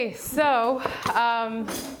So,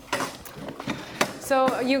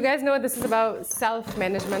 so you guys know this is about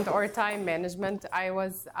self-management or time management. I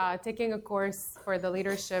was taking a course for the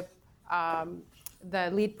leadership, the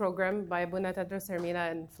LEAD program by Abuna Tedros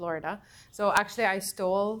Hermina in Florida. So actually I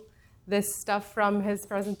stole this stuff from his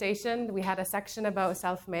presentation. We had a section about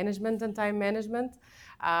self-management and time management.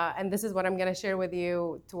 And this is what I'm gonna share with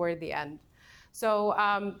you toward the end. So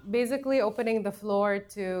basically opening the floor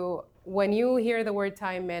to when you hear the word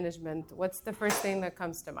time management, what's the first thing that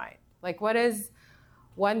comes to mind? Like what is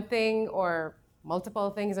one thing or multiple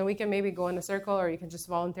things, and we can maybe go in a circle or you can just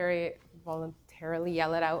voluntarily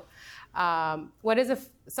yell it out. What is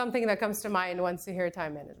something that comes to mind once you hear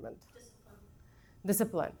time management?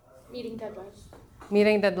 Discipline. Meeting deadlines.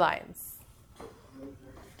 Meeting deadlines.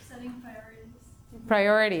 Setting priorities.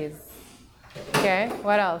 Priorities. Okay,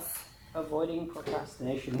 what else? Avoiding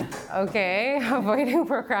procrastination. Okay, avoiding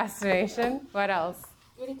procrastination. What else?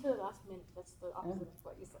 Waiting till the last minute. That's the opposite of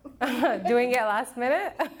what you said. Doing it last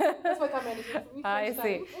minute? That's what time management for me. I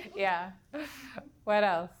see. Yeah. What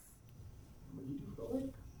else?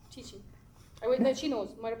 Teaching. No, she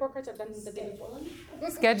knows. My report cards are done the day before.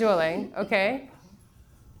 Scheduling. Okay.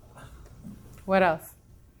 What else?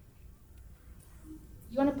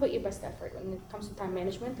 You want to put your best effort when it comes to time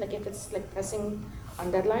management. Like if it's like pressing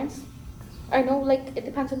on deadlines. I know, like, it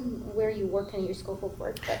depends on where you work and your scope of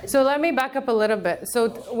work. So let me back up a little bit. So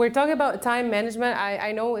we're talking about time management.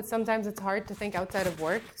 I know sometimes it's hard to think outside of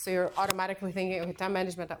work. So you're automatically thinking, okay, time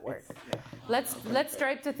management at work. Let's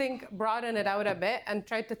try to broaden it out a bit and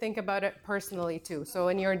try to think about it personally too. So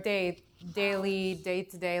in your daily,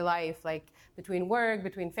 day-to-day life, like between work,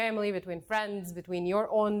 between family, between friends, between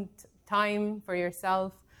your own time for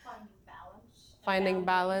yourself. Finding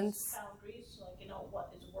balance. Boundaries, like,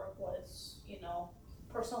 what is work, what is,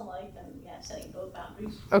 personal life, and setting those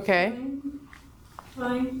boundaries. Okay.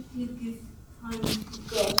 Trying to give time to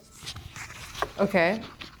go. Okay.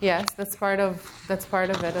 Yes, that's part of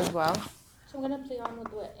it as well. So I'm gonna play on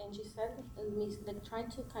with what Angie said. It means like trying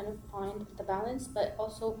to kind of find the balance, but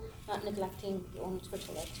also not neglecting your own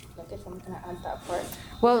social life. Like if I'm gonna add that part.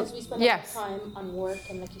 Well, because we spend yes. a lot of time on work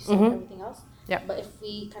and like you said, everything else. Yeah. But if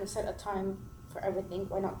we kind of set a time for everything,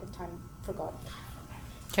 why not give time for God?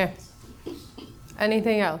 Okay.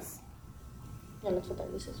 Anything else? Yeah, that's what that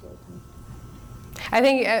is as well. I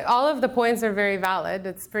think all of the points are very valid.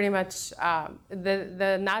 It's pretty much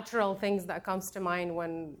the natural things that comes to mind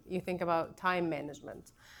when you think about time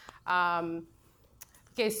management.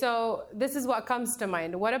 Okay, so this is what comes to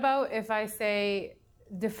mind. What about if I say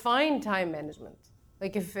define time management?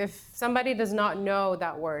 Like if somebody does not know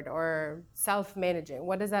that word or self-managing,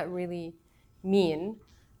 what does that really mean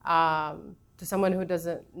to someone who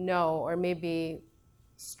doesn't know or maybe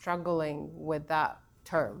struggling with that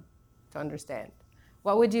term to understand?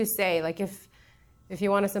 What would you say? Like if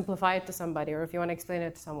you want to simplify it to somebody or if you want to explain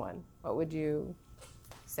it to someone, what would you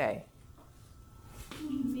say?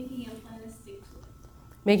 Making a plan and stick to it.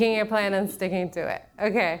 Making a plan and sticking to it.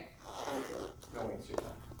 Okay. Don't waste your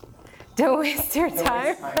time. Don't waste your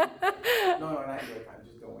time? No, not your time.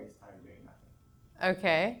 Just don't waste time doing nothing.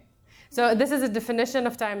 Okay. So this is a definition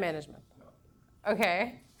of time management. No.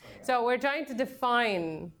 Okay. So we're trying to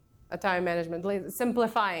define a time management,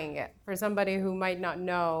 simplifying it for somebody who might not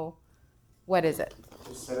know what is it.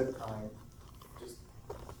 Just set a time. Just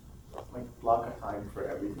block a time for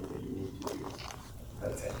everything that you need to do.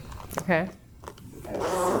 That's it. Okay. And it's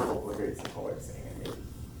simple, very simple way of saying it. Maybe.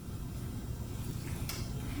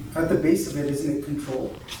 At the base of it, isn't it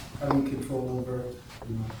control? Having control over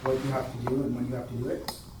what you have to do and when you have to do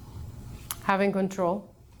it? Having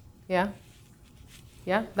control. Yeah.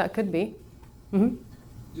 Yeah, that could be. Mm-hmm.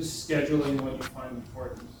 Just scheduling what you find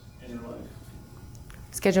important in your life.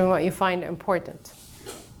 Scheduling what you find important.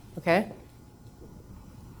 Okay.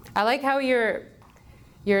 I like how you're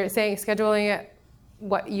saying scheduling it,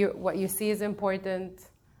 what you see is important,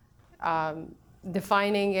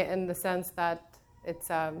 defining it in the sense that it's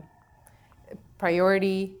a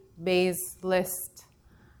priority-based list,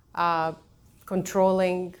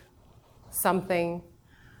 controlling something.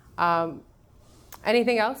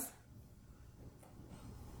 Anything else?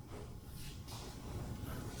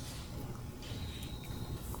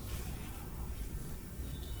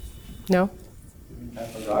 No? I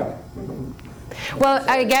forgot. Well,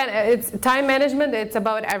 again, it's time management. It's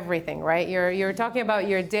about everything, right? You're talking about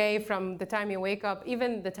your day from the time you wake up,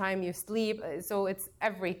 even the time you sleep. So it's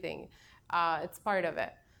everything. It's part of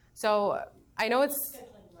it. So I know it's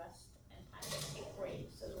Scheduling rest and time to take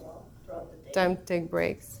breaks as well throughout the day. time to take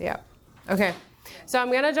breaks. Yeah. Okay. So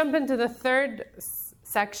I'm gonna jump into the third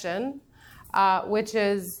section, which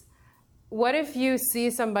is what if you see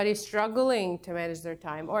somebody struggling to manage their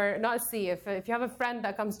time, or not see, if you have a friend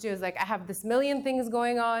that comes to you is like, I have this million things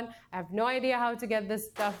going on, I have no idea how to get this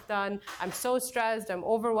stuff done, I'm so stressed, I'm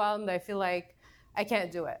overwhelmed, I feel like I can't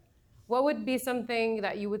do it. What would be something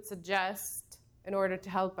that you would suggest in order to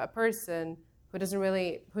help a person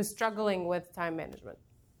who's struggling with time management?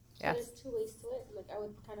 So Yes. there's two ways to it. Like I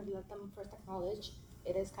would kind of let them first acknowledge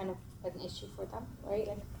it is kind of an issue for them, right?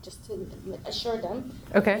 Like just to assure them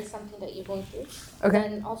Okay. it's something that you're going through. Okay.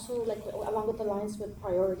 And also like along with the lines with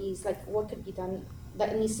priorities, like what could be done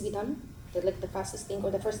that needs to be done, the fastest thing or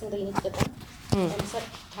the first thing that you need to get done, and set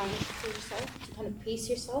time for yourself to kind of pace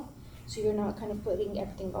yourself, so you're not kind of putting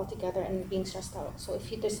everything all together and being stressed out. So if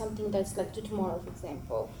there's something that's like due tomorrow, for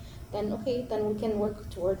example, then okay, then we can work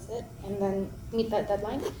towards it and then meet that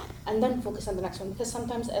deadline and then focus on the next one. Because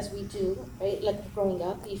sometimes as we do, right, like growing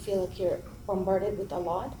up, you feel like you're bombarded with a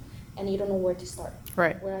lot and you don't know where to start.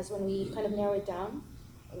 Right. Whereas when we kind of narrow it down,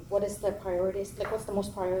 what is the priorities, like what's the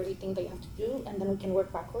most priority thing that you have to do, and then we can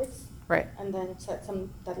work backwards. Right. And then set some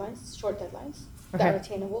deadlines, short deadlines, Okay. that are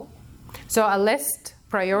attainable. So a list,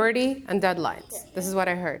 priority, and deadlines. Yeah. This is what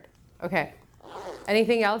I heard. Okay.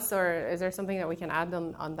 Anything else, or is there something that we can add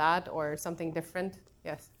on that, or something different?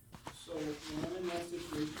 Yes. So when I'm in that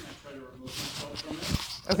situation, I try to remove myself from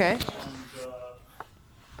it. Okay.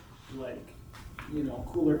 And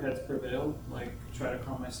cooler heads prevail. Like try to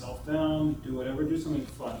calm myself down, do whatever, do something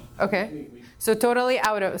fun. Okay. Completely. So totally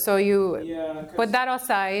out of, so you Yeah. 'Cause- put that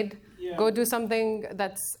aside, Yeah. go do something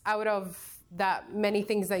that's out of that many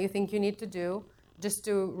things that you think you need to do, just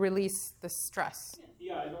to release the stress.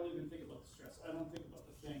 Yeah, I don't even think about the stress. I don't think about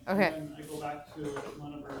the thing. Okay. And then I go back to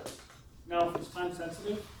whenever. Now, if it's time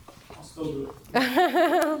sensitive, I'll still do it.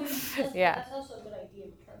 Yeah. That's also a good idea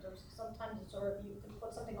in terms of sometimes it's sort of you can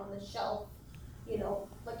put something on the shelf, you know,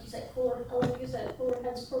 like you said, cooler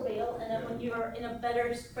heads prevail, and then when you're in a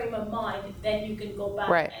better frame of mind, then you can go back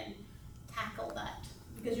Right. and tackle that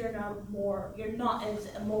because you're not as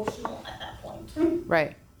emotional at that point.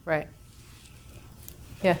 Right. Right.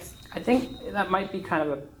 Yes. I think that might be kind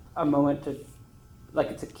of a moment to, like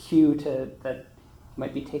it's a cue that you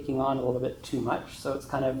might be taking on a little bit too much. So it's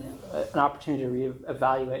kind of an opportunity to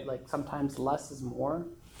reevaluate, like sometimes less is more.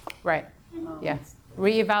 Right. Yes.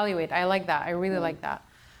 Reevaluate. I like that. I really like that.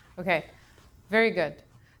 Okay. Very good.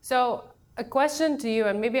 So a question to you,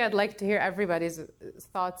 and maybe I'd like to hear everybody's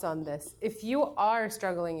thoughts on this. If you are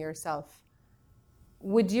struggling yourself,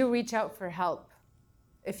 would you reach out for help?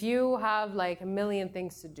 If you have like a million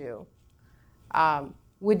things to do,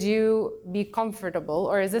 would you be comfortable,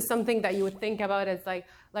 or is this something that you would think about as like,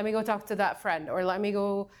 let me go talk to that friend, or let me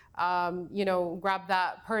go, grab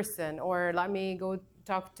that person, or let me go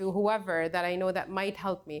talk to whoever that I know that might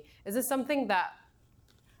help me? Is this something that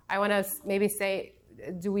I want to maybe say,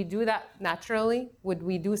 do we do that naturally? Would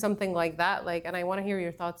we do something like that? Like, and I want to hear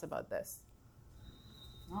your thoughts about this.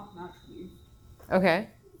 Not naturally. Okay.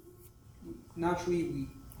 Naturally,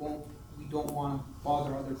 we don't want to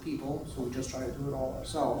bother other people, so we just try to do it all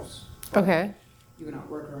ourselves. Okay. Even at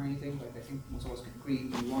work or anything, like I think most of us can agree,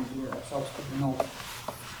 we want to do it ourselves, but we know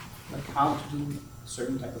like how to do a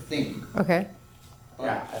certain type of thing. Okay. But,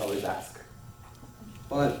 Yeah, I always ask.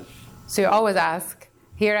 but So you always ask.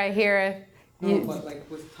 Here I hear it. no, but like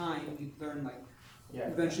with time, you learn like Yeah.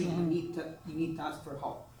 eventually you need to ask for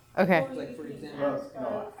help. Okay. Or Like, you for can example- ask,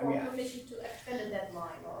 No, I for mean, permission to extend a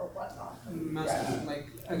deadline or whatnot. Massive, like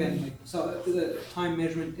again, like so the time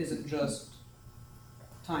management isn't just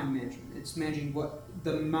time management. It's managing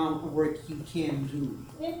the amount of work you can do.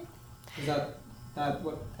 Yeah. Is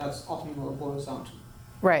that's ultimately what it boils down to.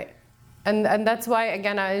 Right. And that's why,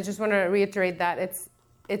 again, I just want to reiterate that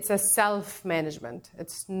it's a self-management.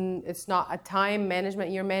 It's not a time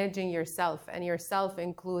management. You're managing yourself, and yourself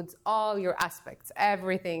includes all your aspects.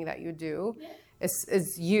 Everything that you do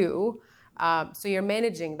is you. So you're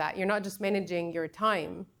managing that. You're not just managing your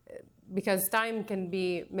time, because time can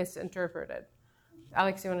be misinterpreted.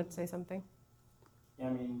 Alex, you wanted to say something? Yeah, I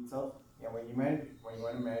mean, when you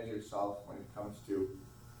want to manage yourself, when it comes to,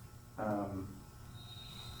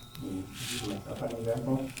 use myself as an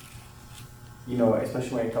example. You know,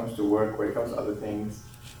 especially when it comes to work, when it comes to other things,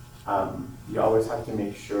 you always have to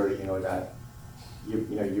make sure, that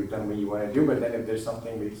you've done what you want to do. But then if there's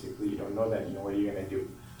something basically you don't know, that what are you gonna do?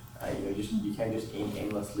 You can't just aim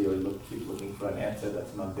aimlessly or keep looking for an answer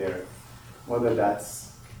that's not there. Whether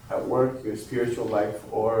that's at work, your spiritual life,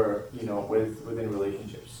 or within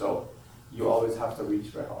relationships. So you always have to reach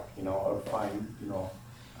for help, or find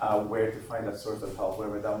where to find that source of help,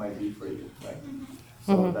 wherever that might be for you, right?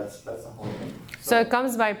 So that's the whole thing. So it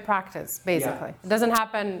comes by practice, basically. Yeah. It doesn't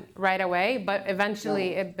happen right away, but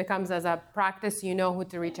eventually it becomes as a practice. You know who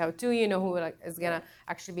to reach out to. You know who is gonna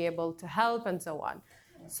actually be able to help, and so on.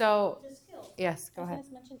 So It's a skill. yes, go I ahead. was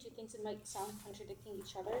going to mention two things that might sound contradicting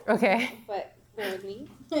each other. Okay. But bear with me.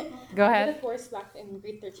 Go I did ahead. a course back in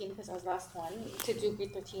grade 13 because I was last one to do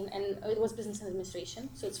grade 13, and it was business administration,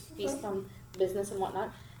 so it's based on business and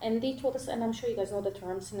whatnot. And they told us, and I'm sure you guys know the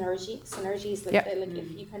term synergy. Synergy is like, Yep. like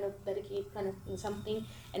if you kind of dedicate kind of in something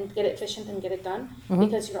and get it efficient and get it done, Mm-hmm.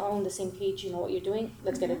 because you're all on the same page, you know what you're doing,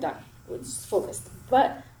 let's get it done. It's focused.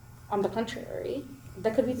 But on the contrary,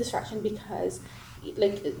 that could be distraction because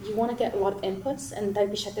like you want to get a lot of inputs and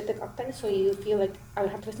then so you feel like I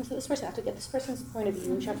have to listen to this person, I have to get this person's point of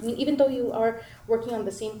view. I mean, even though you are working on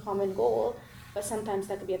the same common goal, but sometimes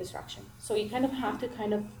that could be a distraction. So you kind of have to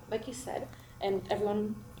kind of, like you said, and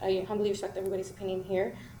everyone, I humbly respect everybody's opinion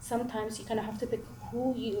here, sometimes you kind of have to pick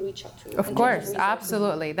who you reach out to. Of in terms course, resources.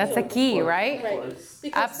 absolutely. That's So- a key, right? Right.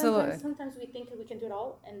 Because Absolutely. sometimes we think we can do it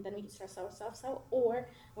all and then we stress ourselves out, or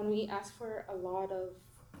when we ask for a lot of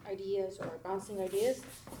ideas or bouncing ideas,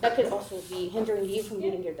 that could also be hindering you from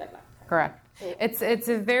meeting your deadline. Correct. So- It's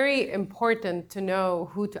very important to know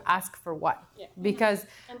who to ask for what. Yeah. Because,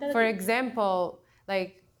 And that- for example,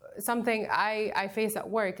 like something I face at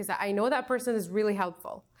work is that I know that person is really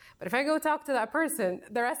helpful. But if I go talk to that person,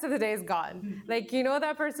 the rest of the day is gone. Like, you know,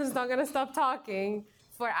 that person's not going to stop talking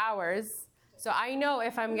for hours. So I know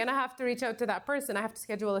if I'm going to have to reach out to that person, I have to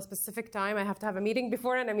schedule a specific time. I have to have a meeting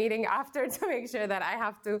before and a meeting after to make sure that I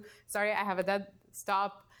have a dead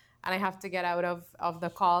stop and I have to get out of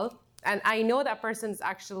the call. And I know that person's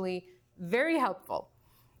actually very helpful.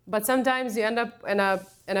 But sometimes you end up in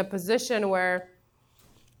a position where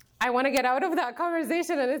I want to get out of that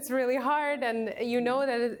conversation and it's really hard, and you know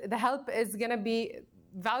that the help is going to be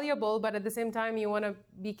valuable, but at the same time you want to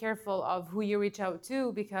be careful of who you reach out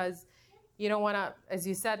to, because you don't want to, as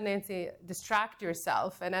you said, Nancy, distract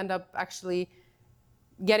yourself and end up actually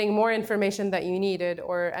getting more information that you needed,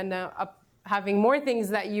 or end up having more things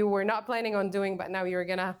that you were not planning on doing but now you're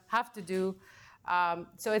going to have to do.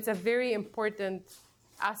 So it's a very important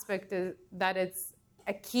aspect that it's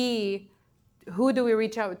a key. Who do we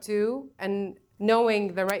reach out to, and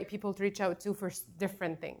knowing the right people to reach out to for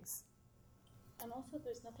different things. And also,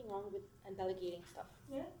 there's nothing wrong with delegating stuff.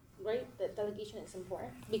 Yeah. Right? That delegation is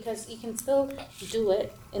important because you can still do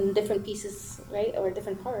it in different pieces, right, or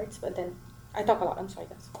different parts. But then, I talk a lot. I'm sorry,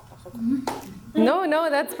 guys. No,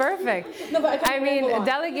 that's perfect. No, but I mean, ramble on.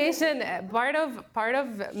 delegation. Part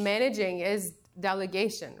of managing is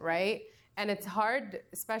delegation, right? And it's hard,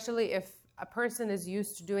 especially if a person is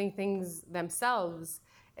used to doing things themselves.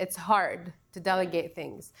 It's hard to delegate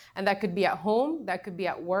things. And that could be at home, that could be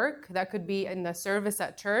at work, that could be in the service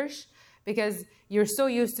at church, because you're so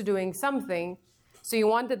used to doing something. So you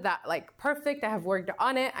wanted that like perfect, I have worked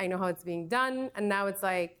on it, I know how it's being done, and now it's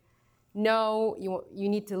like, no, you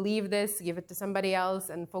need to leave this, give it to somebody else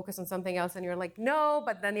and focus on something else. And you're like, no,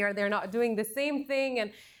 but then they're not doing the same thing.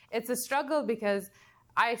 And it's a struggle because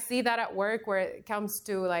I see that at work where it comes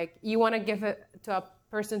to like, you want to give it to a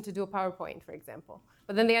person to do a PowerPoint, for example.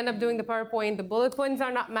 But then they end up doing the PowerPoint, the bullet points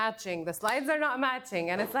are not matching, the slides are not matching.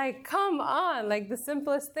 And it's like, come on, like the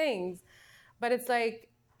simplest things. But it's like,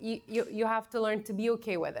 you have to learn to be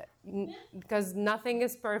okay with it, because nothing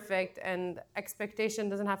is perfect and expectation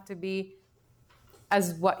doesn't have to be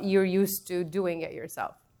as what you're used to doing it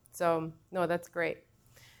yourself. So, no, that's great.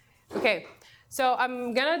 Okay, so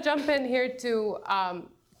I'm gonna jump in here to a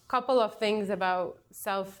couple of things about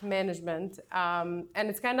self-management. And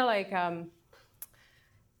it's kind of like 10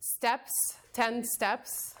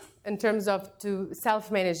 steps in terms of to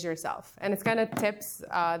self-manage yourself. And it's kind of tips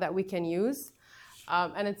that we can use.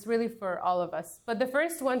 And it's really for all of us. But the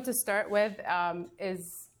first one to start with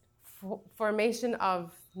is formation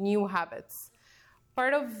of new habits.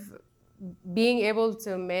 Part of being able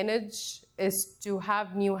to manage is to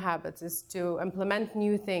have new habits, is to implement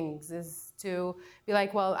new things, is to be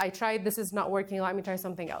like, well, I tried, this is not working, let me try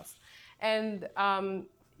something else. And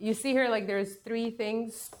you see here, like there's 3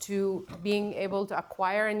 things to being able to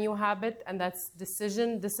acquire a new habit, and that's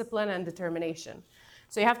decision, discipline, and determination.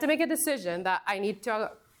 So you have to make a decision that I need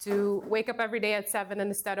to wake up every day at 7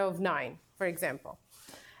 instead of 9, for example.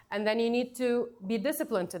 And then you need to be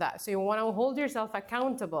disciplined to that. So you want to hold yourself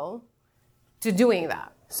accountable to doing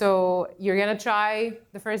that. So you're going to try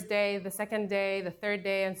the first day, the second day, the third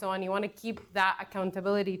day, and so on. You want to keep that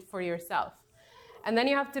accountability for yourself. And then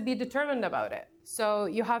you have to be determined about it. So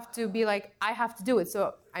you have to be like, I have to do it.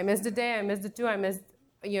 So I missed a day, I missed the 2, I missed,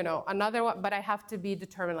 another one, but I have to be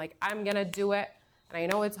determined. Like, I'm going to do it. And I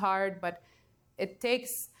know it's hard, but it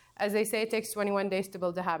takes, as they say, it takes 21 days to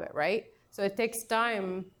build a habit, right? So it takes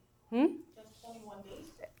time. Just 21 days.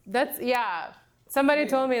 That's, yeah. Somebody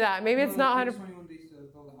told me that. Maybe it's not 100. 21 days to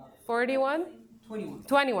build a habit. 41? 21.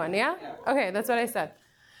 21, yeah? Yeah. Okay, that's what I said.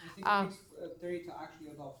 I think it takes 30 to actually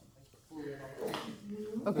adopt it, like fully adopt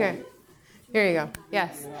it. Okay. Here you go.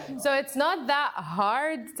 Yes. So it's not that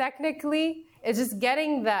hard technically. It's just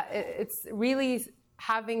getting that. It's really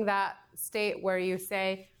having that state where you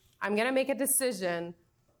say, I'm going to make a decision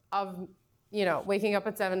of, waking up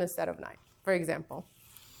at 7 instead of 9, for example.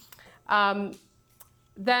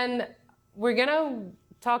 Then we're going to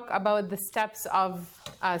talk about the steps of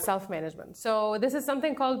self-management. So this is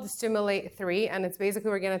something called Stimulate 3, and it's basically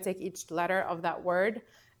we're going to take each letter of that word,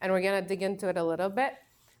 and we're going to dig into it a little bit.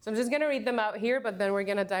 So I'm just going to read them out here, but then we're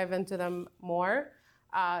going to dive into them more.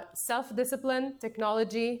 Self-discipline,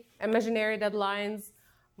 technology, imaginary deadlines,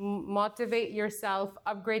 motivate yourself,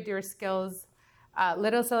 upgrade your skills,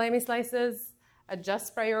 little salami slices,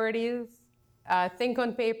 adjust priorities, think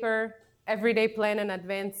on paper, everyday plan in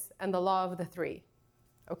advance, and the law of the 3.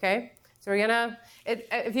 Okay? So we're gonna,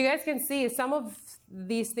 if you guys can see, some of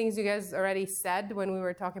these things you guys already said when we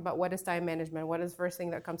were talking about what is time management, what is the first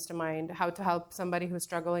thing that comes to mind, how to help somebody who's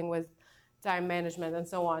struggling with time management, and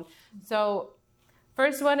so on. So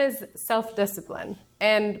first one is self-discipline.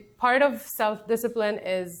 And part of self-discipline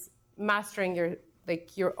is mastering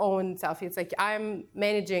your own self. It's like I'm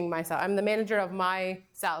managing myself. I'm the manager of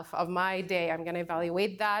myself, of my day. I'm gonna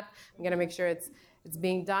evaluate that. I'm gonna make sure it's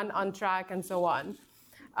being done on track and so on.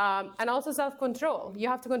 And also self-control. You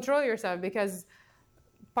have to control yourself because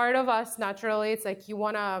part of us naturally, it's like you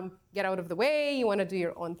want to get out of the way, you want to do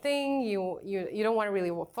your own thing, you don't want to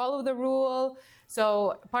really follow the rule.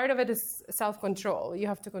 So part of it is self-control. You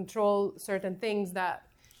have to control certain things that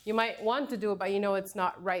you might want to do, but it's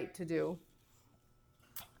not right to do.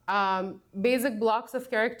 Basic blocks of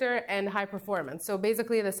character and high performance. So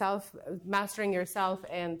basically the mastering yourself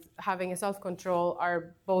and having a self-control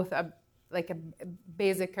are both a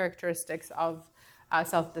basic characteristics of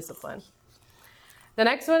self-discipline. The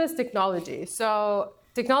next one is technology. So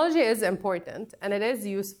technology is important and it is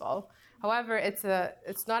useful. However, it's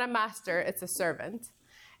not a master, it's a servant.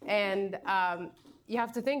 And you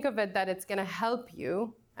have to think of it that it's going to help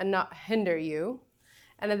you and not hinder you.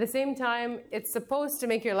 And at the same time, it's supposed to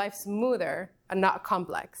make your life smoother and not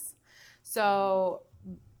complex. So,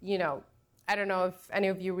 I don't know if any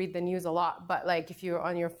of you read the news a lot, but if you're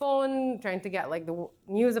on your phone trying to get the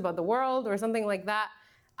news about the world or something like that,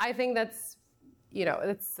 I think that's,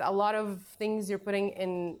 it's a lot of things you're putting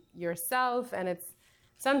in yourself, and it's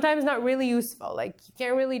sometimes not really useful. You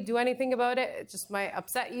can't really do anything about it. It just might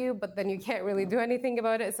upset you, but then you can't really do anything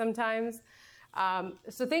about it sometimes.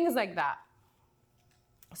 So things like that.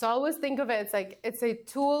 So I always think of it, it's a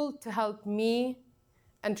tool to help me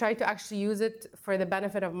and try to actually use it for the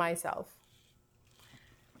benefit of myself.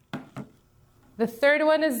 The third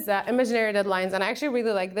one is imaginary deadlines, and I actually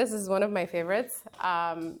really like this. This is one of my favorites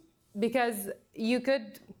because you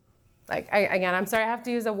could, I'm sorry, I have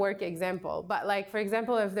to use a work example, but for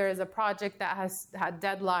example, if there is a project that has had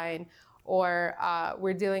deadline, or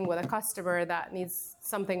we're dealing with a customer that needs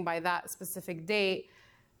something by that specific date,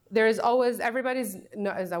 there is always, everybody's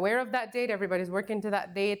is aware of that date, everybody's working to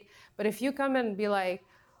that date, but if you come and be like,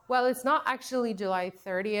 well, it's not actually July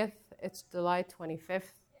 30th, it's July 25th,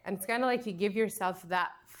 and it's kind of you give yourself that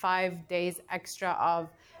 5 days extra of,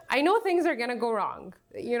 I know things are going to go wrong.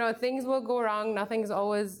 Things will go wrong. Nothing's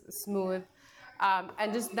always smooth.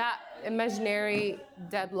 And just that imaginary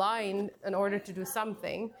deadline in order to do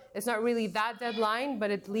something. It's not really that deadline,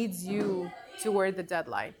 but it leads you toward the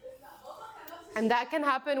deadline. And that can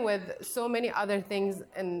happen with so many other things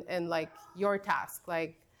in your task,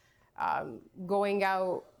 going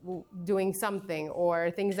out, doing something, or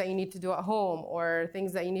things that you need to do at home, or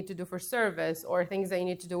things that you need to do for service, or things that you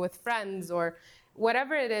need to do with friends, or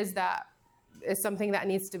whatever it is that is something that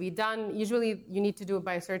needs to be done. Usually you need to do it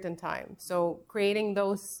by a certain time. So creating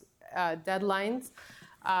those deadlines.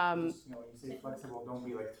 You say flexible, don't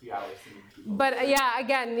be 3 hours. But yeah,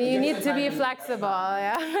 again, you need to be flexible.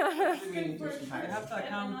 Yeah. You have to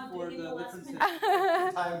account for the differences.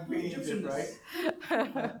 Time being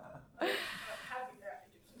right?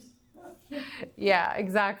 Yeah,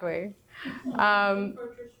 exactly. For a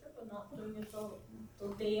church trip and not doing it the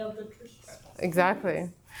day of the church trip. Exactly.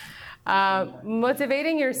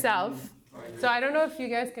 Motivating yourself. So I don't know if you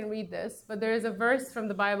guys can read this, but there is a verse from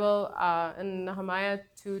the Bible in Nehemiah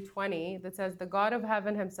 2:20 that says, "The God of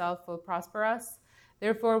heaven himself will prosper us.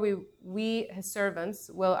 Therefore, we his servants,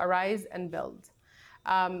 will arise and build."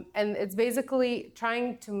 And it's basically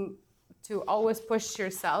trying to always push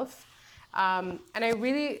yourself And I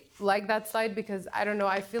really like that slide because, I don't know,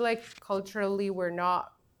 I feel like culturally we're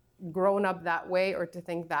not grown up that way or to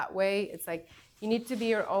think that way. It's like you need to be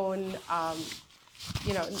your own,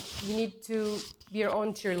 you know, you need to be your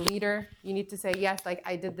own cheerleader. You need to say, yes, like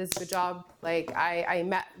I did this good job. Like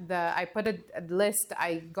I put a list,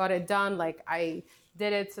 I got it done, like I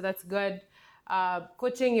did it, so that's good.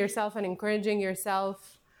 Coaching yourself and encouraging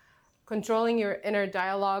yourself, controlling your inner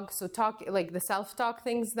dialogue. So talk, like the self-talk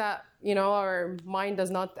things that, you know, our mind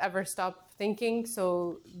does not ever stop thinking.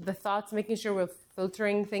 So the thoughts, making sure we're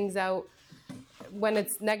filtering things out. When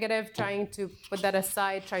it's negative, trying to put that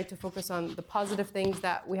aside, try to focus on the positive things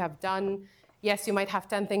that we have done. Yes, you might have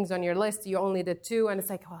 10 things on your list, you only did 2, and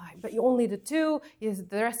it's like, well, but you only did 2, the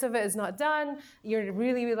rest of it is not done, you're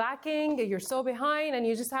really lacking, you're so behind, and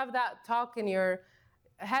you just have that talk in your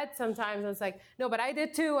head sometimes, and it's like, no, but I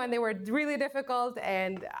did 2, and they were really difficult,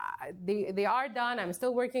 and they are done, I'm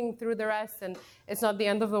still working through the rest, and it's not the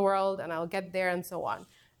end of the world, and I'll get there, and so on.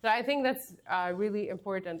 So I think that's really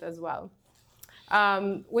important as well.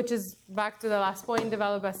 Which is back to the last point,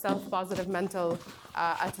 develop a self-positive mental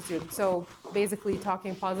attitude. So basically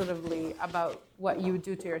talking positively about what you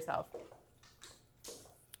do to yourself.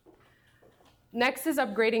 Next is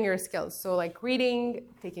upgrading your skills. So like reading,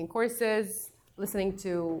 taking courses, listening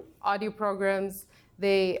to audio programs.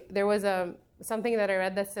 There was something that I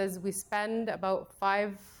read that says we spend about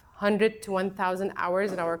 500 to 1,000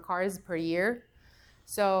 hours in our cars per year.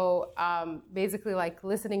 So basically like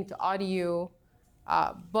listening to audio,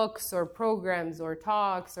 books or programs or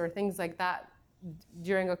talks or things like that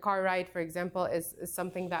during a car ride, for example, is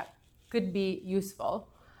something that could be useful.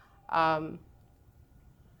 The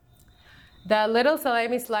little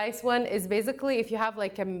salami slice one is basically if you have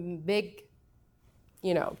like a big,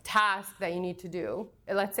 you know, task that you need to do.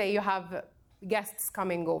 Let's say you have guests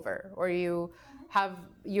coming over, or you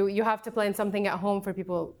have to plan something at home for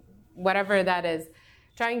people, whatever that is.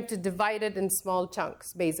 Trying to divide it in small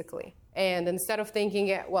chunks, basically. And instead of thinking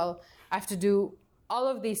it, well, I have to do all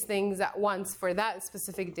of these things at once for that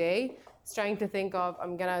specific day, it's trying to think of,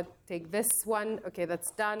 I'm gonna take this one, okay,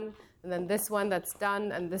 that's done, and then this one that's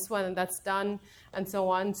done, and this one and that's done, and so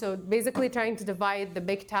on. So basically trying to divide the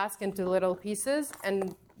big task into little pieces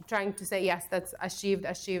and trying to say, yes, that's achieved,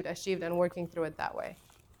 and working through it that way.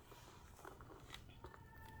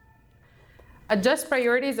 Adjust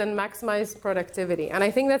priorities and maximize productivity. And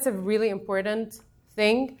I think that's a really important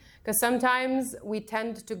thing, because sometimes we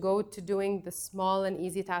tend to go to doing the small and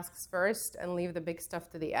easy tasks first and leave the big stuff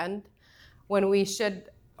to the end, when we should,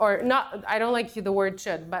 or not, I don't like the word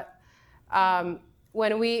should, but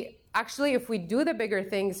when we actually, if we do the bigger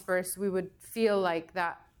things first, we would feel like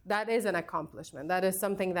that is an accomplishment. That is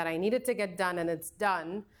something that I needed to get done and it's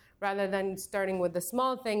done, rather than starting with the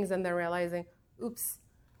small things and then realizing, oops,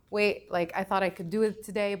 wait, like I thought I could do it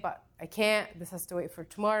today, but I can't. This has to wait for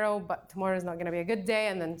tomorrow, but tomorrow's not gonna be a good day,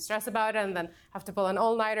 and then stress about it, and then have to pull an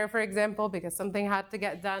all-nighter, for example, because something had to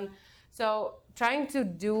get done. So trying to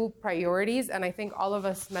do priorities, and I think all of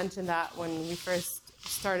us mentioned that when we first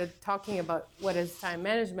started talking about what is time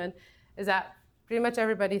management, is that pretty much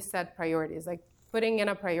everybody said priorities, like putting in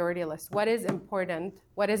a priority list. What is important?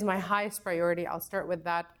 What is my highest priority? I'll start with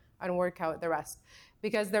that and work out the rest.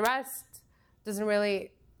 Because the rest doesn't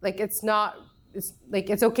really, like it's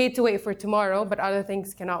okay to wait for tomorrow, but other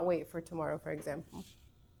things cannot wait for tomorrow, for example.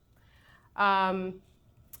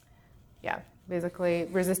 Yeah, basically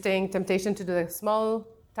resisting temptation to do the small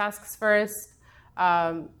tasks first,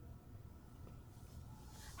 having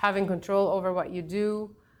control over what you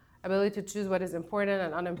do, ability to choose what is important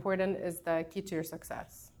and unimportant is the key to your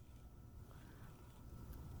success.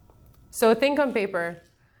 So think on paper.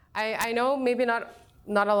 I know maybe not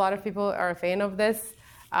a lot of people are a fan of this,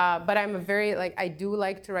 but I'm I do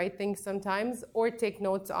like to write things sometimes, or take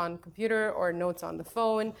notes on computer or notes on the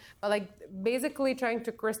phone, but like basically trying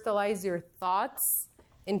to crystallize your thoughts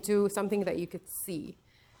into something that you could see.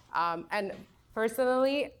 And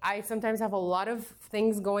personally, I sometimes have a lot of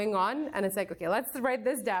things going on, and it's like, okay, let's write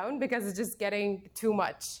this down because it's just getting too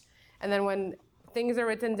much. And then when things are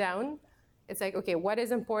written down, it's like, okay, what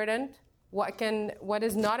is important? What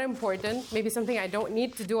is not important? Maybe something I don't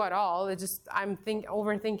need to do at all. It's just I'm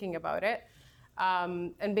overthinking about it,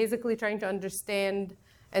 and basically trying to understand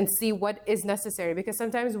and see what is necessary. Because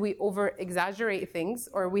sometimes we over-exaggerate things,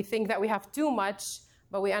 or we think that we have too much,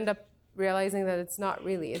 but we end up realizing that it's not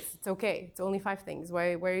really. It's okay. It's only 5 things.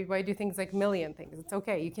 Why do things like million things? It's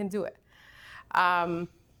okay. You can do it.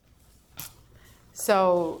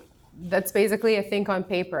 So that's basically a think on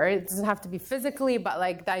paper. It doesn't have to be physically, but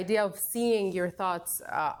like the idea of seeing your thoughts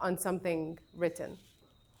on something written.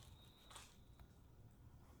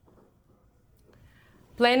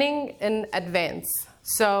 planning in advance.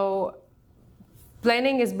 So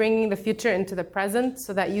planning is bringing the future into the present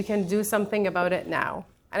so that you can do something about it now.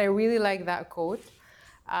 And I really like that quote.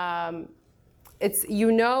 It's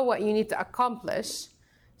you know what you need to accomplish,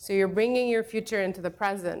 so you're bringing your future into the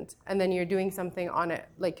present, and then you're doing something on it,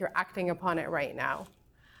 like you're acting upon it right now.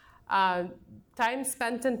 Time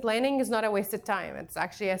spent in planning is not a wasted time. It's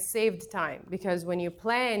actually a saved time, because when you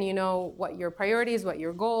plan, you know what your priorities, what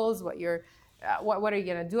your goals, what are you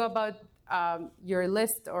gonna do about your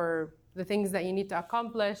list or the things that you need to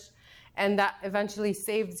accomplish, and that eventually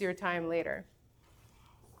saves your time later.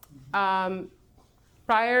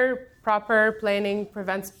 Proper planning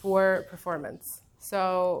prevents poor performance.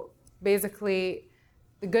 So basically,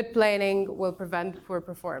 the good planning will prevent poor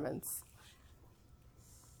performance.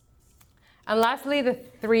 And lastly, the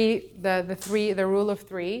rule of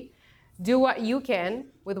three: do what you can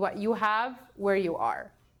with what you have where you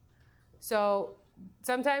are. So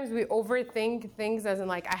sometimes we overthink things as in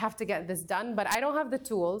like, I have to get this done, but I don't have the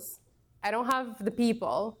tools, I don't have the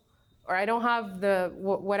people, or I don't have the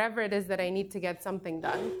whatever it is that I need to get something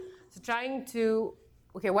done. So trying to,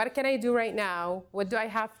 okay, what can I do right now? What do I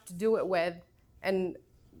have to do it with? And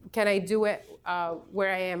can I do it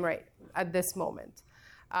where I am right at this moment?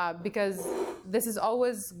 Because this is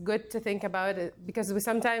always good to think about it, because we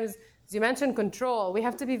sometimes, as you mentioned, control, we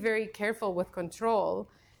have to be very careful with control,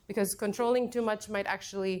 because controlling too much might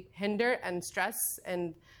actually hinder and stress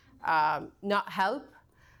and not help.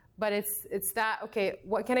 But it's that, okay,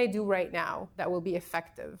 what can I do right now that will be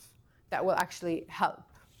effective, that will actually help?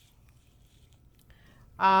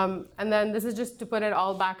 And then this is just to put it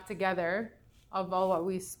all back together of all what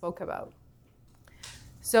we spoke about.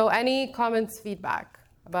 So any comments, feedback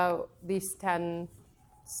about these 10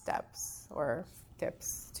 steps or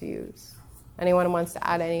tips to use? Anyone wants to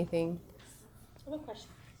add anything? I have a question.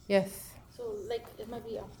 Yes. So, like, it might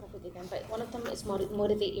be off topic again, but one of them is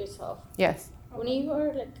motivate yourself. Yes. When you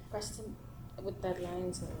are like pressed with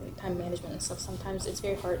deadlines and time management and stuff, sometimes it's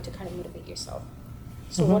very hard to kind of motivate yourself.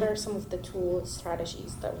 So what are some of the tools,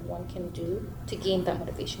 strategies that one can do to gain that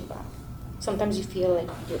motivation back? Sometimes you feel like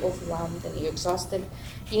you're overwhelmed and you're exhausted.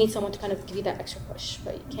 You need someone to kind of give you that extra push,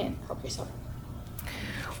 but you can't help yourself.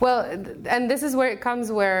 Well, and this is where it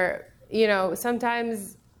comes where, you know,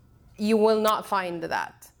 sometimes you will not find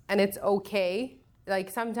that. And it's okay. Like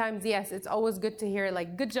sometimes, yes, it's always good to hear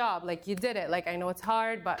like, good job, like you did it. Like, I know it's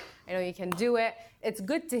hard, but I know you can do it. It's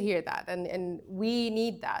good to hear that, and we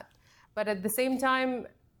need that. But at the same time,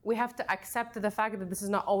 we have to accept the fact that this is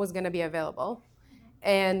not always going to be available.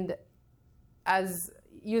 And as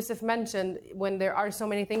Yusuf mentioned, when there are so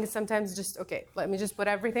many things, sometimes just, okay, let me just put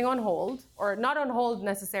everything on hold, or not on hold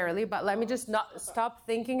necessarily, but let me just not stop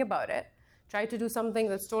thinking about it. Try to do something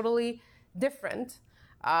that's totally different,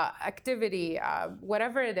 activity,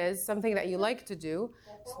 whatever it is, something that you like to do.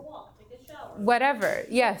 Go for a walk, take a shower. Whatever,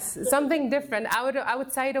 yes, something different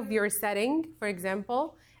outside of your setting, for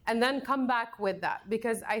example, and then come back with that.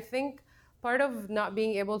 Because I think part of not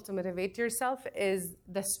being able to motivate yourself is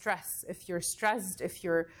the stress. If you're stressed, if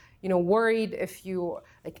you're, you know, worried, if you,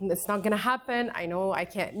 like, it's not gonna happen, I know I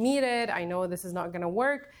can't meet it, I know this is not gonna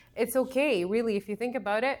work, it's okay, really, if you think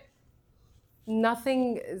about it,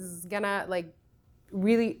 nothing is gonna, like,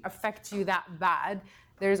 really affect you that bad.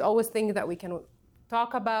 There's always things that we can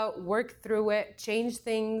talk about, work through it, change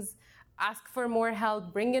things, ask for more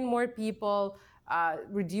help, bring in more people,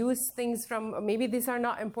 reduce things from, maybe these are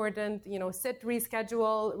not important, you know, sit,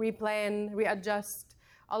 reschedule, replan, readjust,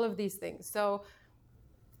 all of these things. So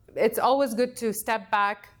it's always good to step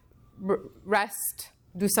back, rest,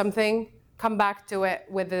 do something, come back to it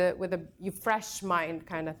with a fresh mind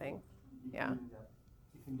kind of thing. Yeah.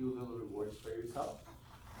 You can do little rewards for yourself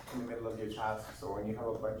in the middle of your tasks, or when you have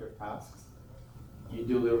a bunch of tasks, you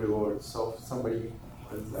do little rewards. So if somebody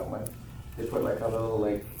does that one, they put like a little,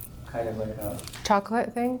 like, kind of like a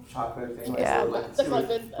chocolate thing, like, yeah, so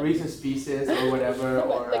like Reese's Pieces or whatever,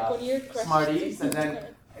 or Smarties, and then,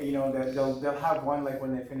 you know, they'll have one like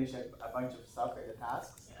when they finish a bunch of stuff like the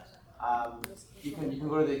tasks. You can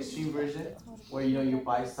go to the extreme version where, you know, you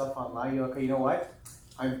buy stuff online. You're like, okay, you know what?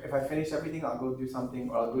 If I finish everything, I'll go do something,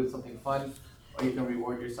 or I'll do something fun, or you can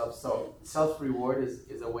reward yourself. So self-reward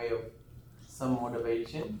is a way of some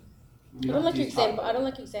motivation. I don't like your example.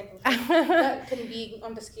 That can be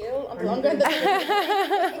on the scale, on the long run.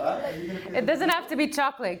 It doesn't have to be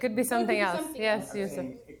chocolate. It could be something else. Yes, Yusuf.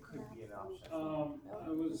 It could be an option. I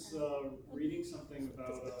was reading something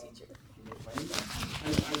about. I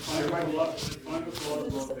find with a lot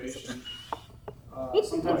of motivation.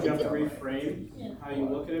 sometimes you have to reframe how you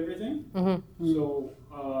look at everything. Mm-hmm. So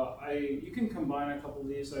you can combine a couple of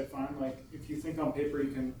these. I find like if you think on paper,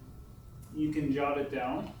 you can jot it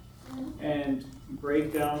down and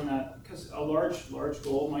break down that, because a large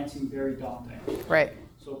goal might seem very daunting. Right.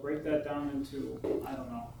 So break that down into, I don't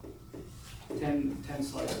know, 10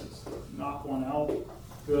 slices. Knock one out,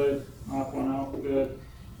 good. Knock one out, good.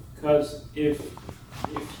 Because if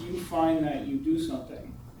you find that you do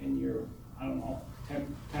something and you're, I don't know,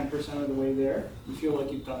 10% of the way there, you feel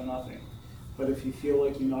like you've done nothing. But if you feel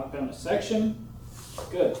like you knocked down a section,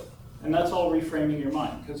 good. And that's all reframing your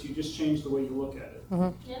mind, because you just change the way you look at it.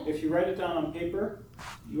 Yeah. If you write it down on paper,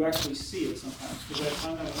 you actually see it sometimes. Because I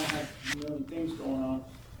find that when I have a million things going on,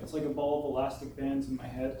 it's like a ball of elastic bands in my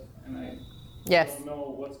head, and I don't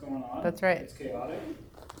know what's going on. That's right. It's chaotic.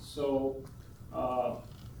 So,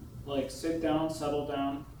 like, sit down, settle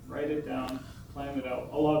down, write it down, plan it out.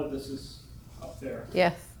 A lot of this is up there.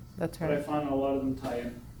 Yes, that's But I right. find a lot of them tie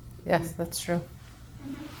in. Yes, that's true.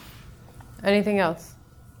 Anything else?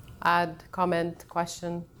 Add, comment,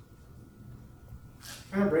 question?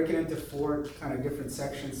 Kind of break it into 4 kind of different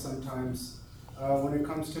sections sometimes. When it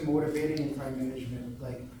comes to motivating and time management,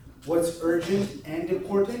 like what's urgent and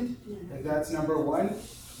important, like that's number 1.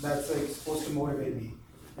 That's like supposed to motivate me.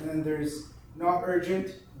 And then there's not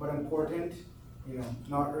urgent but important,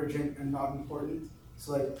 not urgent and not important.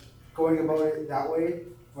 So like going about it that way,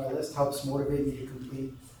 my list helps motivate me to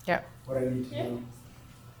complete what I need to do.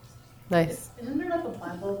 Nice. Isn't there like a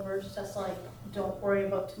Bible verse that's like, don't worry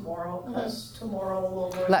about tomorrow, because tomorrow will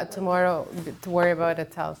worry Let about tomorrow to worry about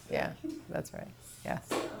itself. Yeah, that's right. Yes.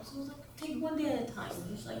 So it's like, take one day at a time.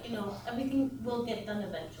 Just like, everything will get done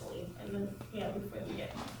eventually. And then, before you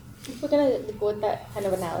get. If we're gonna go with that kind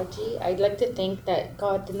of analogy, I'd like to think that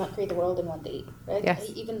God did not create the world in one day, right? Yes.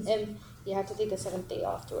 Even him, you have to take the 7th day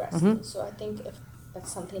off to rest. So I think if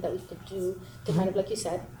that's something that we could do to kind of, like you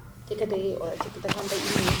said, take a day or take the time that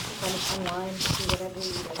you need to kind of unwind, do whatever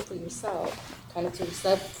you like for yourself, kind of to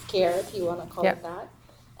self-care, if you want to call it that,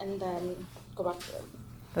 and then go back to it.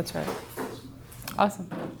 That's right. Awesome.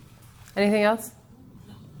 Anything else?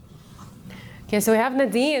 Okay, so we have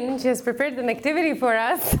Nadine. She has prepared an activity for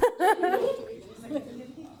us.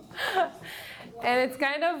 And it's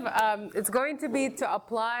kind of, it's going to be to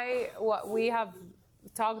apply what we have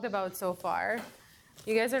talked about so far.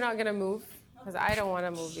 You guys are not going to move, because I don't want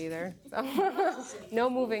to move either. So no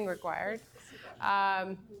moving required.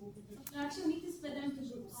 Actually, we need to split them into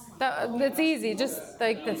groups. It's easy, just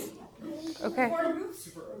like this. Okay. 4 groups?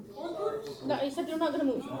 No, you said you're not gonna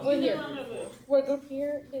move. We're here. We're a group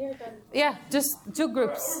here, there, then. Yeah, just 2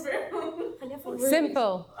 groups.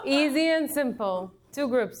 Simple. Easy and simple. 2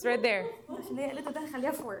 groups right there. Okay.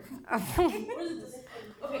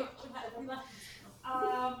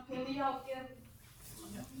 Can we all give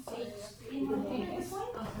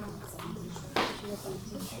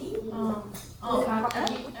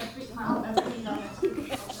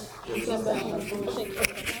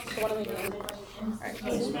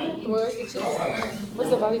What's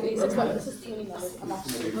the value basics? This is too many numbers. I'm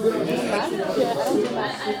actually math? Yeah, I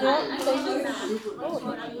don't do math.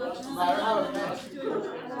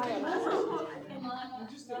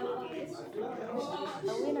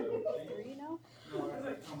 Are we in a group of 3 now?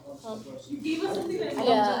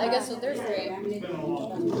 Yeah, I guess so. There's 3.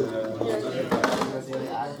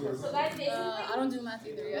 I don't do math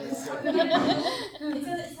either, guys.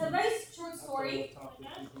 It's a very short story.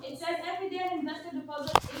 It says every day an investor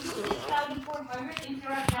deposits 86,400 into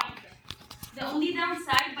our account. The only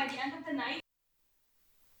downside, by the end of the night,